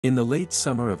In the late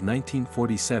summer of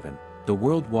 1947, the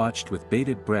world watched with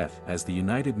bated breath as the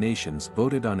United Nations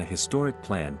voted on a historic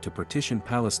plan to partition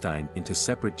Palestine into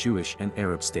separate Jewish and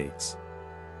Arab states.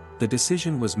 The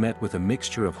decision was met with a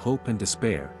mixture of hope and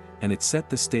despair, and it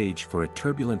set the stage for a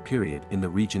turbulent period in the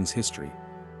region's history.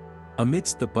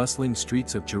 Amidst the bustling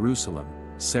streets of Jerusalem,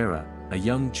 Sarah, a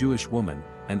young Jewish woman,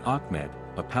 and Ahmed,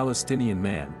 a Palestinian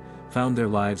man, found their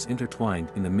lives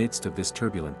intertwined in the midst of this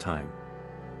turbulent time.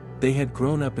 They had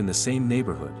grown up in the same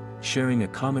neighborhood, sharing a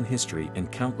common history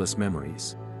and countless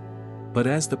memories. But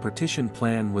as the partition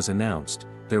plan was announced,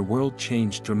 their world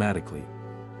changed dramatically.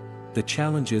 The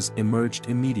challenges emerged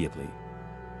immediately.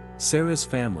 Sarah's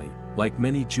family, like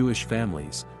many Jewish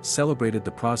families, celebrated the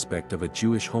prospect of a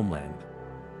Jewish homeland.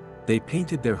 They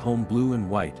painted their home blue and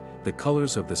white, the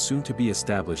colors of the soon-to-be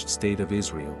established State of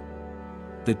Israel.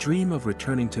 The dream of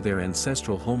returning to their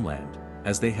ancestral homeland,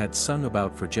 as they had sung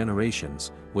about for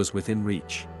generations, was within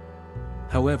reach.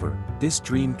 However, this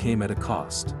dream came at a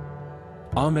cost.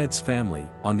 Ahmed's family,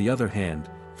 on the other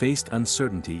hand, faced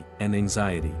uncertainty and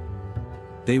anxiety.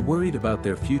 They worried about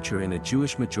their future in a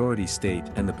Jewish-majority state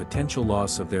and the potential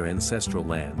loss of their ancestral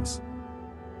lands.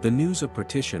 The news of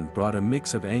partition brought a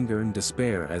mix of anger and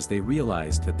despair as they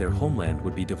realized that their homeland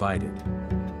would be divided.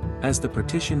 As the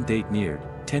partition date neared,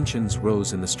 tensions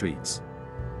rose in the streets.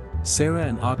 Sarah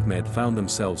and Ahmed found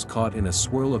themselves caught in a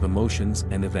swirl of emotions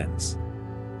and events.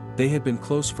 They had been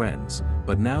close friends,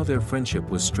 but now their friendship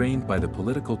was strained by the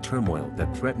political turmoil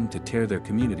that threatened to tear their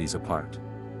communities apart.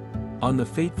 On the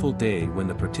fateful day when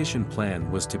the partition plan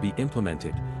was to be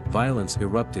implemented, violence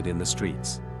erupted in the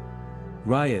streets.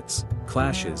 Riots,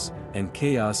 clashes, and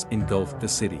chaos engulfed the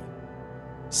city.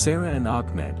 Sarah and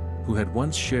Ahmed, who had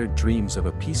once shared dreams of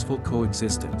a peaceful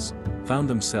coexistence, found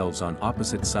themselves on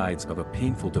opposite sides of a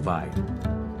painful divide.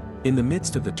 In the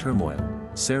midst of the turmoil,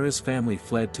 Sarah's family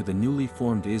fled to the newly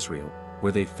formed Israel,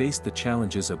 where they faced the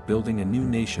challenges of building a new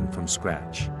nation from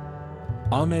scratch.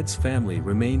 Ahmed's family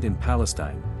remained in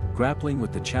Palestine, grappling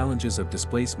with the challenges of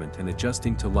displacement and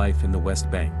adjusting to life in the West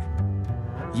Bank.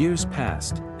 Years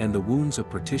passed, and the wounds of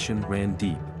partition ran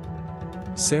deep.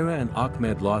 Sarah and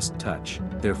Ahmed lost touch,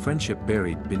 their friendship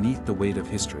buried beneath the weight of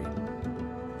history.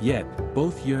 Yet,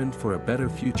 both yearned for a better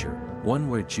future, one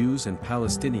where Jews and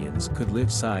Palestinians could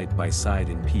live side by side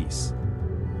in peace.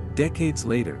 Decades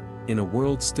later, in a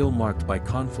world still marked by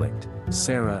conflict,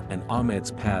 Sarah and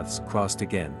Ahmed's paths crossed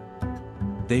again.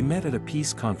 They met at a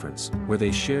peace conference, where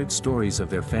they shared stories of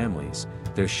their families,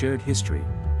 their shared history,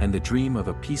 and the dream of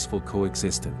a peaceful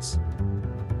coexistence.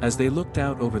 As they looked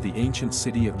out over the ancient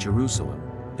city of Jerusalem,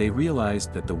 they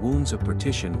realized that the wounds of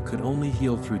partition could only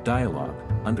heal through dialogue,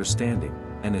 understanding,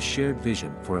 and a shared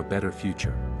vision for a better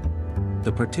future.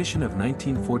 The partition of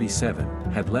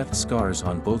 1947 had left scars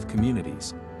on both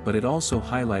communities, but it also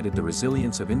highlighted the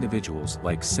resilience of individuals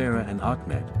like Sarah and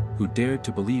Ahmed, who dared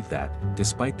to believe that,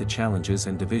 despite the challenges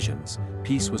and divisions,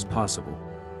 peace was possible.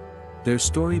 Their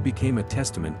story became a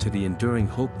testament to the enduring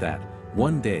hope that,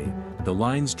 one day, the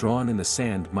lines drawn in the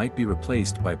sand might be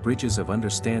replaced by bridges of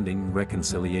understanding and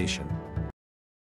reconciliation.